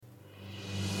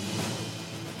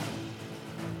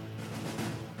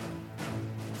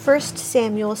1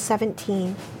 Samuel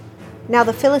 17. Now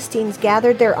the Philistines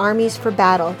gathered their armies for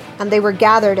battle, and they were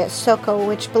gathered at Socoh,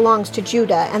 which belongs to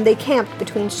Judah, and they camped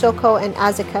between Socoh and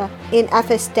Azekah in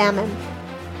Ephes-dammim.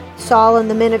 Saul and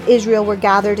the men of Israel were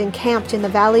gathered and camped in the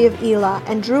valley of Elah,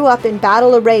 and drew up in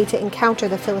battle array to encounter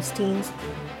the Philistines.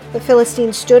 The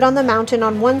Philistines stood on the mountain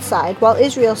on one side, while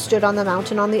Israel stood on the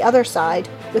mountain on the other side,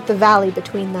 with the valley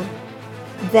between them.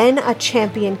 Then a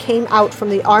champion came out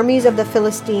from the armies of the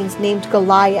Philistines named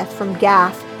Goliath from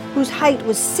Gath, whose height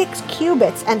was 6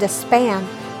 cubits and a span.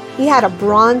 He had a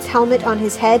bronze helmet on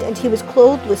his head, and he was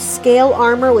clothed with scale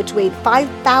armor which weighed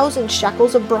 5,000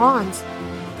 shekels of bronze.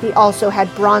 He also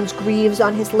had bronze greaves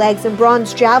on his legs and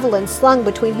bronze javelins slung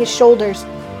between his shoulders.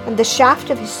 And the shaft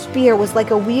of his spear was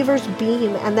like a weaver's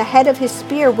beam, and the head of his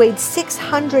spear weighed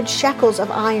 600 shekels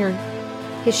of iron.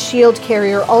 His shield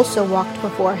carrier also walked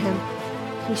before him.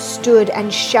 He stood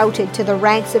and shouted to the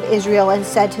ranks of Israel and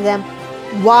said to them,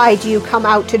 "Why do you come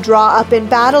out to draw up in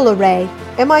battle array?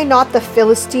 Am I not the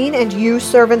Philistine, and you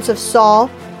servants of Saul?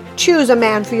 Choose a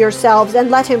man for yourselves,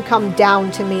 and let him come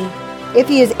down to me. If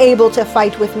he is able to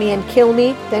fight with me and kill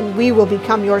me, then we will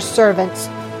become your servants.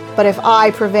 But if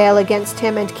I prevail against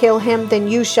him and kill him, then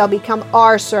you shall become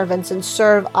our servants and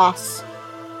serve us."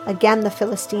 Again the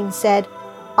Philistine said,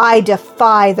 "I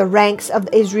defy the ranks of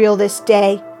Israel this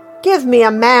day. Give me a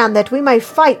man that we may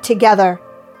fight together."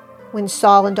 When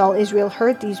Saul and all Israel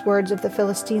heard these words of the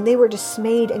Philistine, they were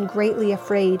dismayed and greatly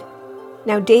afraid.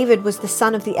 Now David was the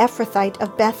son of the Ephrathite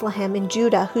of Bethlehem in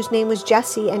Judah, whose name was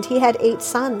Jesse, and he had 8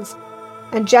 sons.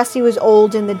 And Jesse was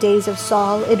old in the days of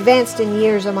Saul, advanced in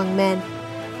years among men.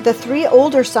 The 3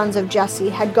 older sons of Jesse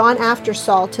had gone after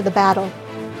Saul to the battle.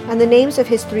 And the names of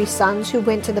his 3 sons who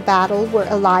went to the battle were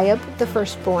Eliab, the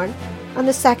firstborn, and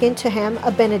the second to him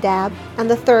Abinadab, and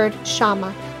the third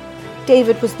Shammah.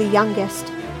 David was the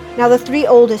youngest. Now the 3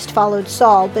 oldest followed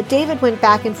Saul, but David went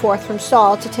back and forth from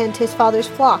Saul to tend his father's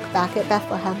flock back at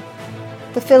Bethlehem.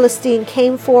 The Philistine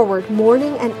came forward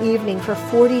morning and evening for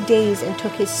 40 days and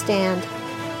took his stand.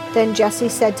 Then Jesse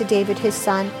said to David his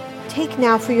son, "Take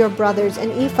now for your brothers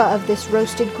an ephah of this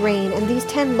roasted grain and these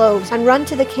 10 loaves, and run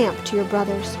to the camp to your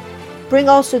brothers. Bring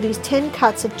also these 10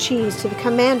 cuts of cheese to the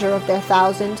commander of their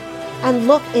 1,000, and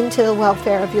look into the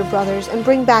welfare of your brothers, and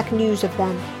bring back news of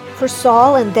them. For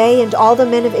Saul and they and all the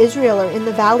men of Israel are in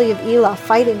the valley of Elah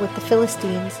fighting with the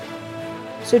Philistines."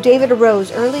 So David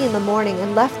arose early in the morning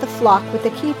and left the flock with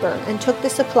the keeper, and took the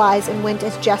supplies and went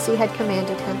as Jesse had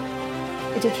commanded him.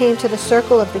 And he came to the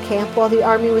circle of the camp while the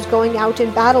army was going out in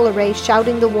battle array,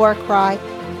 shouting the war cry.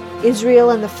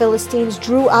 Israel and the Philistines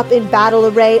drew up in battle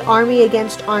array, army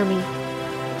against army.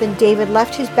 Then David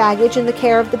left his baggage in the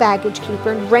care of the baggage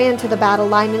keeper and ran to the battle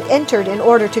line and entered in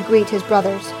order to greet his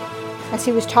brothers. As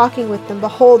he was talking with them,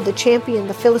 behold, the champion,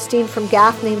 the Philistine from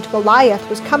Gath named Goliath,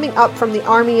 was coming up from the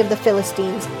army of the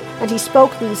Philistines, and he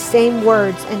spoke these same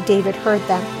words, and David heard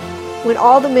them. When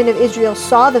all the men of Israel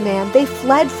saw the man, they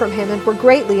fled from him and were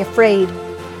greatly afraid.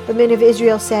 The men of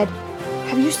Israel said,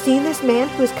 "Have you seen this man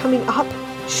who is coming up?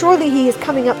 Surely he is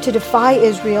coming up to defy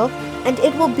Israel. And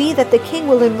it will be that the king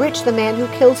will enrich the man who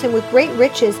kills him with great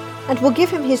riches, and will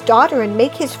give him his daughter and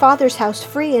make his father's house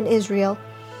free in Israel."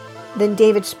 Then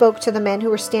David spoke to the men who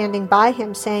were standing by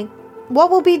him, saying, "What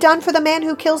will be done for the man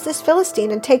who kills this Philistine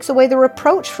and takes away the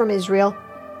reproach from Israel?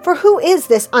 For who is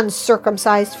this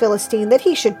uncircumcised Philistine that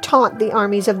he should taunt the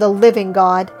armies of the living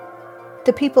God?"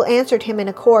 The people answered him in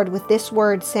accord with this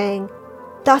word, saying,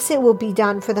 "Thus it will be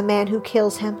done for the man who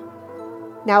kills him."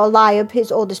 Now Eliab,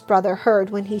 his oldest brother,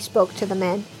 heard when he spoke to the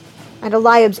men. And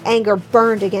Eliab's anger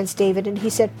burned against David, and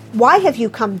he said, "Why have you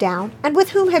come down? And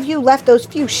with whom have you left those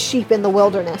few sheep in the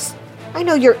wilderness? I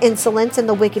know your insolence and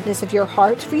the wickedness of your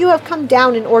hearts, for you have come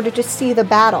down in order to see the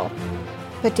battle."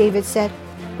 But David said,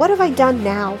 "What have I done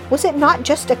now? Was it not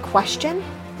just a question?"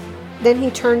 Then he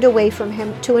turned away from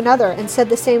him to another and said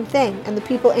the same thing, and the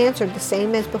people answered the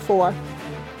same as before.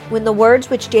 When the words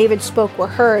which David spoke were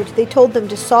heard, they told them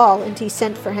to Saul, and he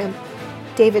sent for him.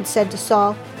 David said to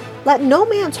Saul, "Let no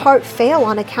man's heart fail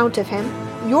on account of him.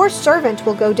 Your servant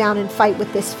will go down and fight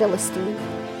with this Philistine."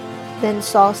 Then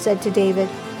Saul said to David,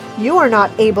 "You are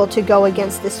not able to go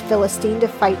against this Philistine to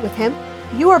fight with him.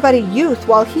 You are but a youth,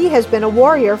 while he has been a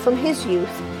warrior from his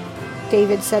youth."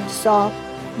 David said to Saul,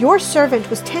 "Your servant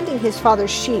was tending his father's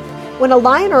sheep. When a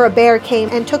lion or a bear came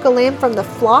and took a lamb from the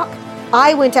flock,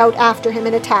 I went out after him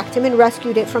and attacked him and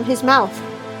rescued it from his mouth.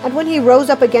 And when he rose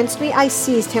up against me, I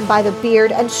seized him by the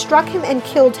beard and struck him and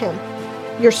killed him.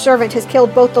 Your servant has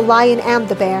killed both the lion and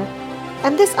the bear.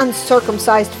 And this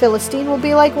uncircumcised Philistine will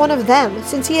be like one of them,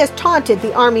 since he has taunted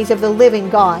the armies of the living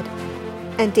God."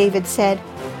 And David said,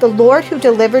 The Lord who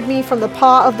delivered me from the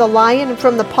paw of the lion and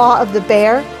from the paw of the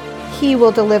bear, he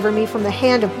will deliver me from the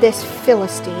hand of this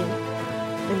Philistine."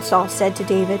 And Saul said to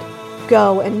David,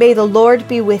 "Go, and may the Lord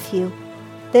be with you."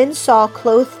 Then Saul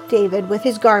clothed David with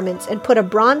his garments and put a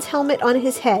bronze helmet on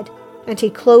his head, and he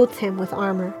clothed him with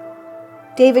armor.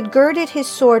 David girded his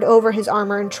sword over his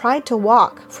armor and tried to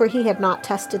walk, for he had not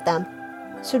tested them.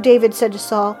 So David said to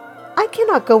Saul, "I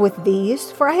cannot go with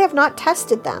these, for I have not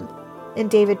tested them." And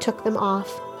David took them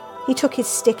off. He took his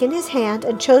stick in his hand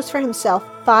and chose for himself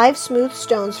 5 smooth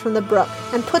stones from the brook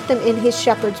and put them in his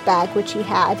shepherd's bag which he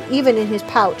had, even in his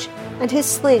pouch, and his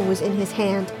sling was in his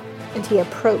hand, and he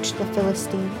approached the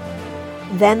Philistine.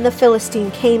 Then the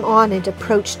Philistine came on and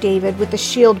approached David with the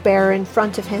shield-bearer in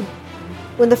front of him.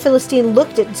 When the Philistine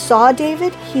looked and saw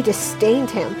David, he disdained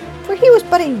him, for he was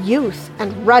but a youth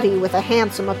and ruddy with a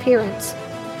handsome appearance.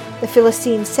 The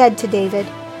Philistine said to David,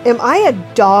 "Am I a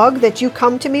dog that you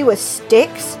come to me with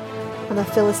sticks?" And the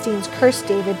Philistines cursed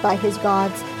David by his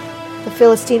gods. The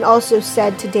Philistine also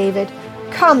said to David,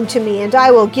 "Come to me, and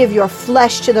I will give your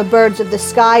flesh to the birds of the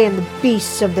sky and the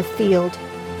beasts of the field."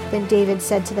 Then David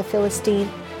said to the Philistine,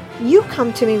 "You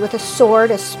come to me with a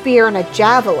sword, a spear, and a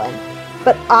javelin,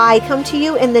 but I come to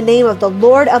you in the name of the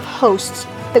Lord of hosts,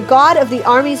 the God of the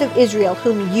armies of Israel,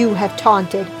 whom you have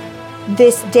taunted.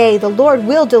 This day the Lord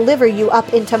will deliver you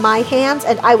up into my hands,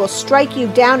 and I will strike you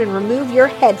down and remove your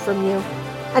head from you.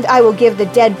 And I will give the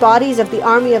dead bodies of the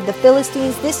army of the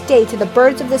Philistines this day to the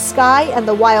birds of the sky and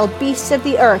the wild beasts of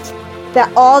the earth, that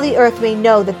all the earth may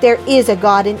know that there is a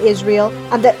God in Israel,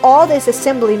 and that all this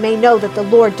assembly may know that the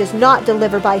Lord does not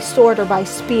deliver by sword or by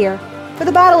spear. For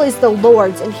the battle is the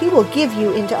Lord's, and he will give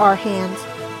you into our hands."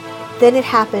 Then it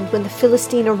happened, when the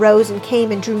Philistine arose and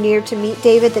came and drew near to meet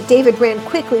David, that David ran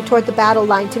quickly toward the battle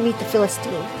line to meet the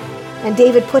Philistine. And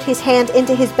David put his hand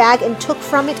into his bag and took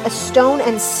from it a stone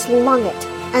and slung it,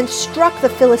 and struck the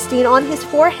Philistine on his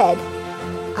forehead.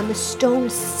 And the stone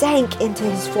sank into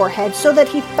his forehead, so that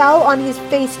he fell on his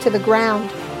face to the ground.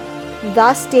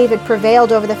 Thus David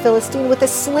prevailed over the Philistine with a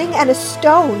sling and a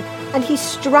stone, and he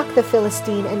struck the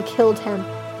Philistine and killed him.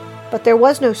 But there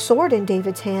was no sword in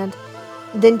David's hand.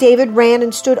 Then David ran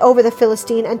and stood over the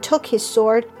Philistine, and took his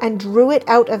sword, and drew it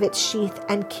out of its sheath,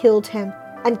 and killed him,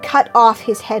 and cut off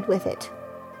his head with it.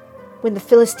 When the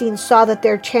Philistines saw that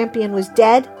their champion was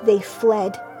dead, they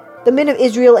fled. The men of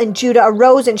Israel and Judah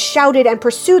arose and shouted and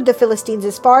pursued the Philistines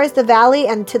as far as the valley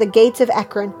and to the gates of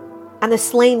Ekron. And the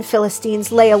slain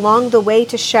Philistines lay along the way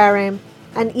to Shaaraim,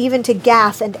 and even to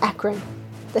Gath and Ekron.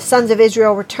 The sons of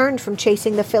Israel returned from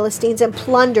chasing the Philistines and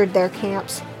plundered their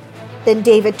camps. Then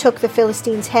David took the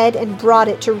Philistine's head and brought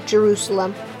it to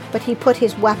Jerusalem, but he put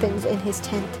his weapons in his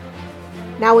tent.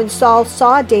 Now when Saul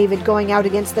saw David going out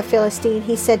against the Philistine,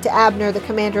 he said to Abner, the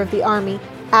commander of the army,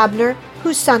 "Abner,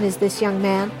 whose son is this young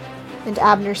man?" And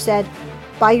Abner said,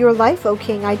 "By your life, O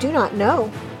king, I do not know."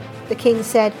 The king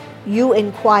said, "You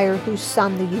inquire whose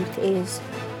son the youth is."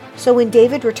 So when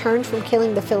David returned from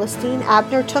killing the Philistine,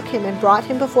 Abner took him and brought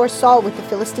him before Saul with the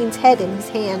Philistine's head in his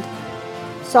hand.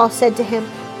 Saul said to him,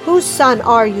 "Whose son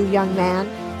are you, young man?"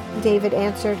 David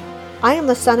answered, "I am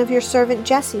the son of your servant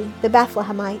Jesse, the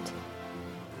Bethlehemite."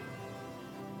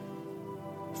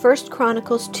 1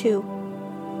 Chronicles 2.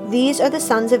 These are the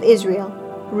sons of Israel: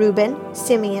 Reuben,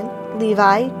 Simeon,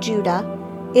 Levi, Judah,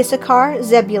 Issachar,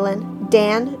 Zebulun,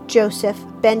 Dan, Joseph,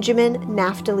 Benjamin,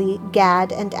 Naphtali,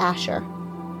 Gad, and Asher.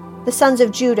 The sons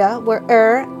of Judah were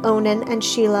Onan, and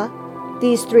Shelah.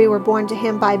 These 3 were born to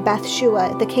him by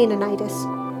Bathshua the Canaanitess.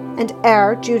 And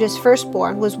Judah's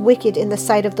firstborn, was wicked in the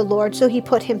sight of the Lord, so he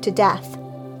put him to death.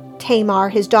 Tamar,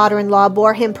 his daughter-in-law,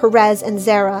 bore him Perez and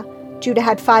Zerah. Judah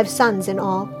had 5 sons in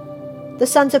all. The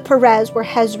sons of Perez were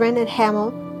Hezron and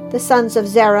Hamel. The sons of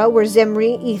Zerah were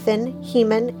Zimri, Ethan,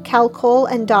 Heman, Calcol,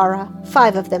 and Dara,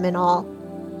 5 of them in all.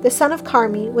 The son of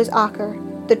Carmi was Achor,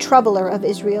 the troubler of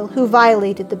Israel, who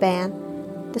violated the ban.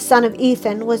 The son of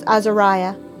Ethan was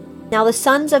Azariah. Now the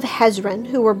sons of Hezron,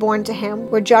 who were born to him,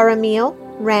 were Jerahmeel,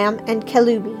 Ram, and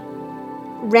Kelubi.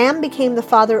 Ram became the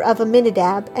father of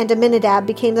Amminadab, and Amminadab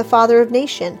became the father of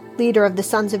Nahshon, leader of the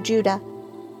sons of Judah.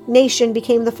 Nahshon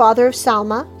became the father of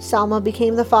Salma. Salma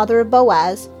became the father of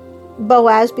Boaz.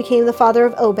 Boaz became the father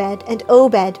of Obed, and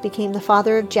Obed became the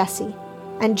father of Jesse.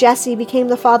 And Jesse became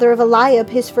the father of Eliab,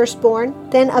 his firstborn,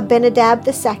 then Abinadab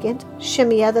the second,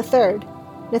 Shimeah the third,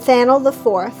 Nathanael the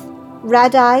fourth,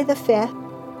 Radai the fifth,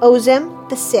 Ozem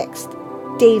the sixth,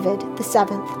 David the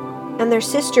seventh. And their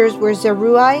sisters were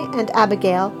Zeruiah and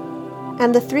Abigail.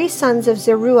 And the 3 sons of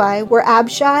Zeruiah were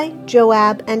Abishai,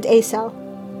 Joab, and Asel.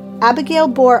 Abigail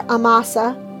bore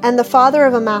Amasa, and the father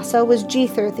of Amasa was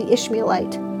Jether the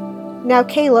Ishmaelite. Now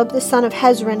Caleb the son of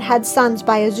Hezron had sons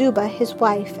by Azubah his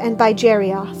wife, and by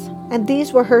Jerioth. And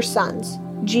these were her sons,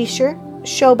 Jesher,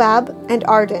 Shobab, and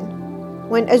Arden.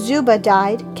 When Azubah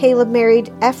died, Caleb married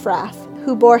Ephrath,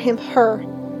 who bore him Hur.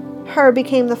 Hur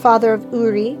became the father of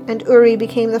Uri, and Uri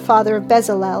became the father of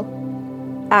Bezalel.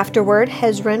 Afterward,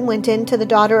 Hezron went in to the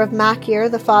daughter of Machir,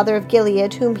 the father of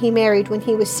Gilead, whom he married when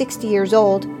he was 60 years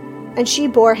old, and she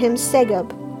bore him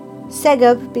Segub.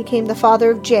 Segub became the father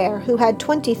of Jair, who had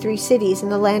 23 cities in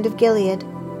the land of Gilead.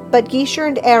 But Gesher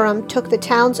and Aram took the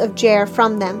towns of Jair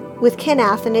from them, with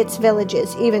Kinath and its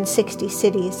villages, even 60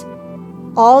 cities.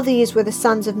 All these were the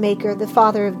sons of Machir, the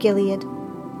father of Gilead.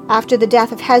 After the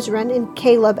death of Hezron and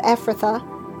Caleb Ephrathah,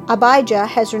 Abijah,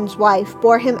 Hezron's wife,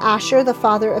 bore him Asher, the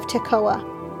father of Tekoa.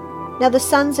 Now the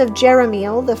sons of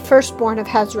Jerahmeel, the firstborn of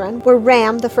Hezron, were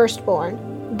Ram, the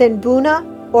firstborn, then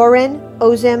Bunah, Oren,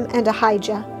 Ozim, and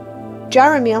Ahijah.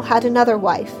 Jerahmeel had another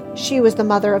wife. She was the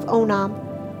mother of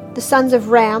Onam. The sons of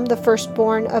Ram, the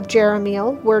firstborn of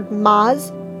Jerahmeel, were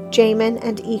Maz, Jamin,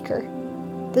 and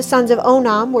Eker. The sons of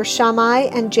Onam were Shammai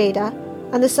and Jada,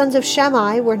 and the sons of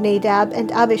Shammai were Nadab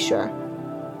and Abishur.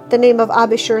 The name of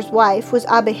Abishur's wife was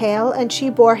Abihail, and she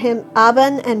bore him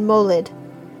Aban and Molid.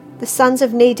 The sons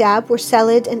of Nadab were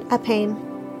Seled and Apaim,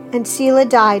 and Selah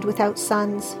died without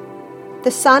sons.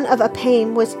 The son of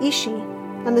Apaim was Ishi,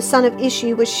 and the son of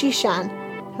Ishi was Shishan,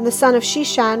 and the son of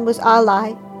Shishan was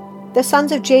Alai. The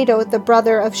sons of Jado, the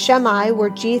brother of Shemai, were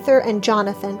Jether and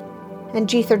Jonathan, and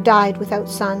Jether died without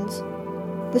sons.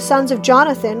 The sons of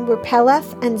Jonathan were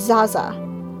Peleth and Zaza.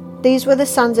 These were the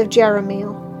sons of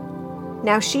Jerahmeel.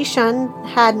 Now Shishan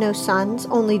had no sons,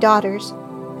 only daughters,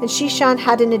 and Shishan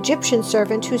had an Egyptian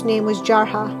servant whose name was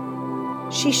Jarha.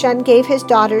 Shishan gave his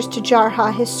daughters to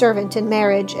Jarha his servant in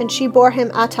marriage, and she bore him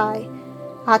Attai.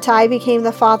 Attai became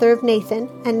the father of Nathan,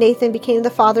 and Nathan became the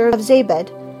father of Zabed,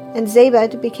 and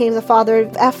Zabed became the father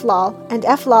of Ephlal, and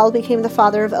Ephlal became the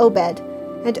father of Obed,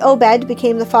 and Obed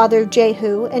became the father of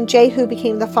Jehu, and Jehu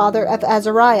became the father of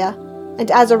Azariah,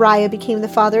 and Azariah became the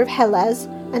father of Helez,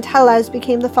 and Helez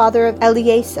became the father of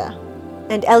Eleasa,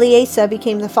 and Eleasa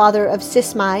became the father of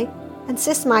Sismai, and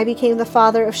Sismai became the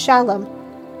father of Shallum,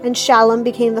 and Shallum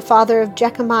became the father of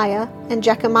Jechamiah, and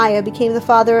Jechamiah became the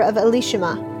father of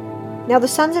Elishama. Now the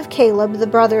sons of Caleb, the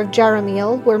brother of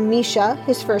Jerahmeel, were Misha,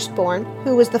 his firstborn,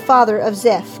 who was the father of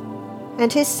Ziph,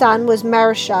 and his son was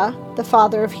Marishah, the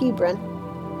father of Hebron.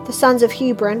 The sons of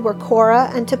Hebron were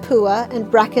Korah and Tappuah, and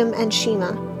Brechem and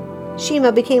Shema.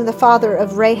 Shema became the father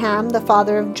of Raham, the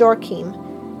father of Jorkim,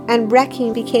 and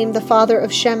Rechem became the father of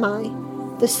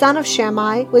Shemai. The son of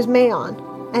Shemai was Maon,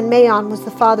 and Maon was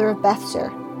the father of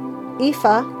Bethser.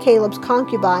 Ephah, Caleb's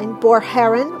concubine, bore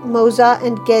Haran, Moza,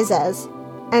 and Gezez,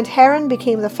 and Haran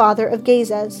became the father of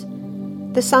Gezez.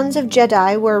 The sons of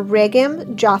Jedi were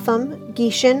Regem, Jotham,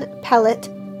 Geshan, Pelet,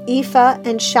 Ephah,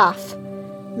 and Shaph.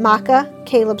 Maacah,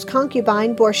 Caleb's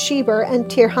concubine, bore Sheber and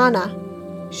Tirhana.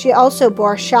 She also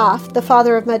bore Shaph, the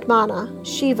father of Madmannah,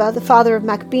 Shiva, the father of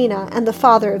Machbenah, and the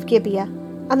father of Gibeah.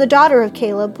 And the daughter of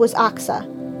Caleb was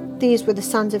Achsah. These were the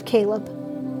sons of Caleb.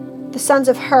 The sons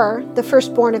of Hur, the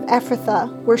firstborn of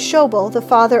Ephrathah, were Shobal, the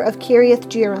father of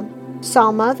Kiriath-jearim,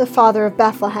 Salma, the father of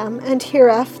Bethlehem, and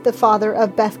Hireph, the father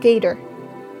of Bethgader.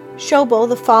 Shobal,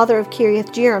 the father of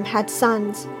Kiriath-jearim, had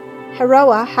sons: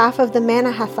 Heroah, half of the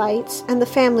Manahathites, and the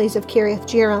families of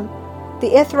Kiriath-jearim,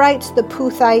 the Ithrites, the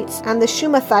Puthites, and the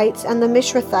Shumathites, and the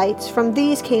Mishrathites. From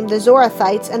these came the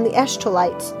Zorathites and the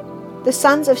Eshtolites. The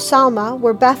sons of Salma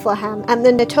were Bethlehem and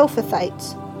the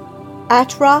Netophathites,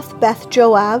 Atroth,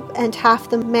 Beth-Joab, and half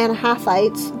the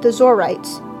Manahathites, the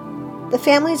Zorites. The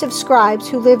families of scribes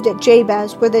who lived at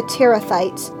Jabez were the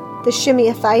Tirathites, the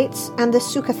Shimeathites, and the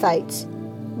Sukathites.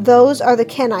 Those are the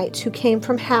Kenites who came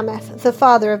from Hamath, the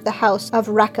father of the house of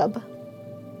Rechab.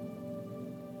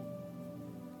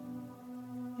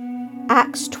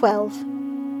 Acts 12.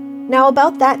 Now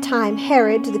about that time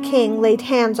Herod the king laid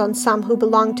hands on some who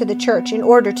belonged to the church in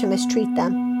order to mistreat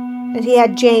them. And he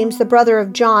had James, the brother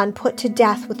of John, put to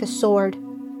death with a sword.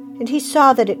 And he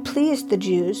saw that it pleased the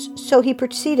Jews, so he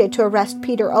proceeded to arrest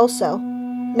Peter also.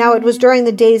 Now it was during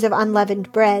the days of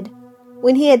unleavened bread.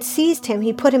 When he had seized him,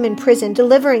 he put him in prison,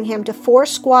 delivering him to 4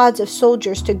 squads of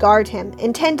soldiers to guard him,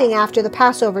 intending after the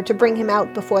Passover to bring him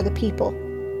out before the people.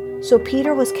 So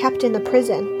Peter was kept in the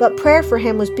prison, but prayer for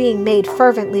him was being made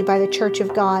fervently by the church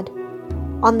of God.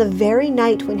 On the very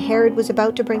night when Herod was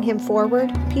about to bring him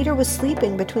forward, Peter was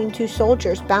sleeping between 2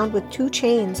 soldiers bound with 2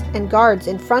 chains, and guards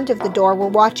in front of the door were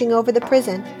watching over the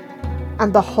prison.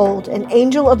 And behold, an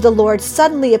angel of the Lord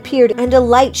suddenly appeared, and a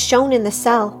light shone in the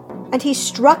cell. And he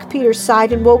struck Peter's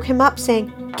side and woke him up,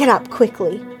 saying, "Get up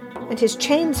quickly." And his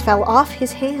chains fell off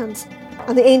his hands.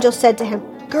 And the angel said to him,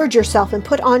 "Gird yourself and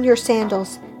put on your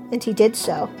sandals." And he did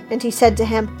so. And he said to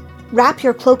him, "Wrap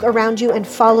your cloak around you and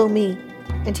follow me."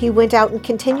 And he went out and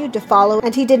continued to follow,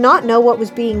 and he did not know what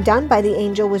was being done by the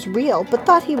angel was real, but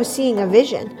thought he was seeing a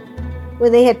vision.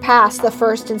 When they had passed the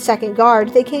first and second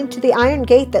guard, they came to the iron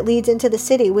gate that leads into the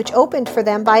city, which opened for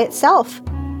them by itself.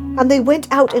 And they went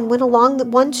out and went along the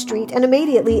one street, and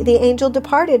immediately the angel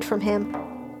departed from him.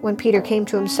 When Peter came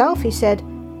to himself, he said,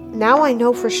 "Now I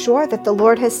know for sure that the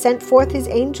Lord has sent forth his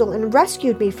angel and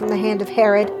rescued me from the hand of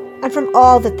Herod and from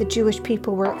all that the Jewish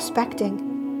people were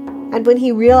expecting." And when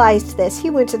he realized this, he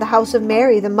went to the house of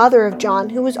Mary, the mother of John,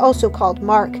 who was also called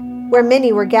Mark, where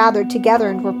many were gathered together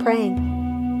and were praying.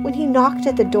 When he knocked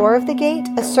at the door of the gate,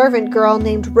 a servant girl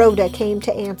named Rhoda came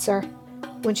to answer.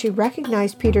 When she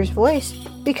recognized Peter's voice,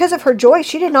 because of her joy,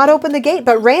 she did not open the gate,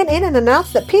 but ran in and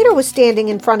announced that Peter was standing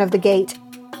in front of the gate.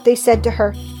 They said to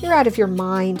her, "You're out of your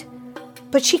mind."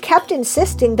 But she kept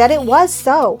insisting that it was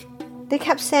so. They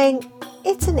kept saying,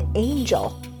 "It's an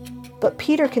angel." But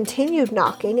Peter continued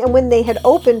knocking, and when they had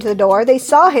opened the door, they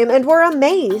saw him and were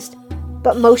amazed.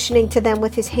 But motioning to them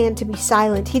with his hand to be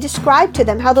silent, he described to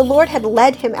them how the Lord had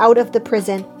led him out of the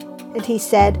prison. And he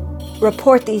said,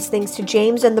 "Report these things to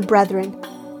James and the brethren."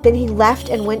 Then he left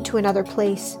and went to another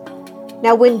place.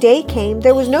 Now when day came,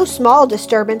 there was no small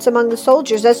disturbance among the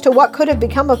soldiers as to what could have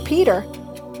become of Peter.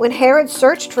 When Herod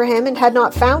searched for him and had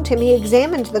not found him, he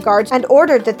examined the guards and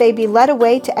ordered that they be led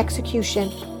away to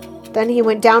execution. Then he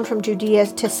went down from Judea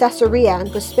to Caesarea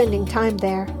and was spending time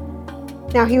there.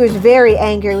 Now he was very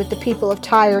angry with the people of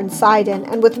Tyre and Sidon,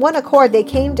 and with one accord they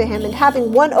came to him, and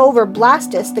having won over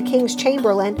Blastus, the king's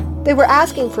chamberlain, they were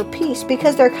asking for peace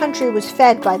because their country was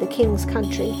fed by the king's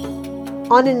country.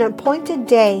 On an appointed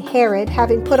day, Herod,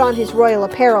 having put on his royal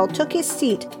apparel, took his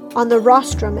seat on the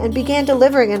rostrum and began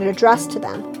delivering an address to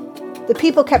them. The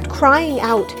people kept crying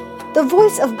out, "The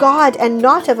voice of God and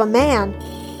not of a man!"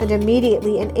 And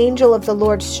immediately an angel of the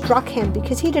Lord struck him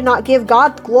because he did not give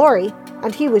God glory,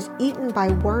 and he was eaten by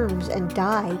worms and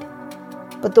died.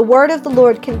 But the word of the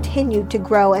Lord continued to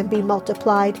grow and be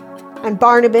multiplied. And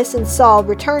Barnabas and Saul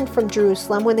returned from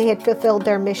Jerusalem when they had fulfilled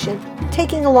their mission,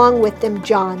 taking along with them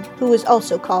John, who was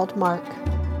also called Mark.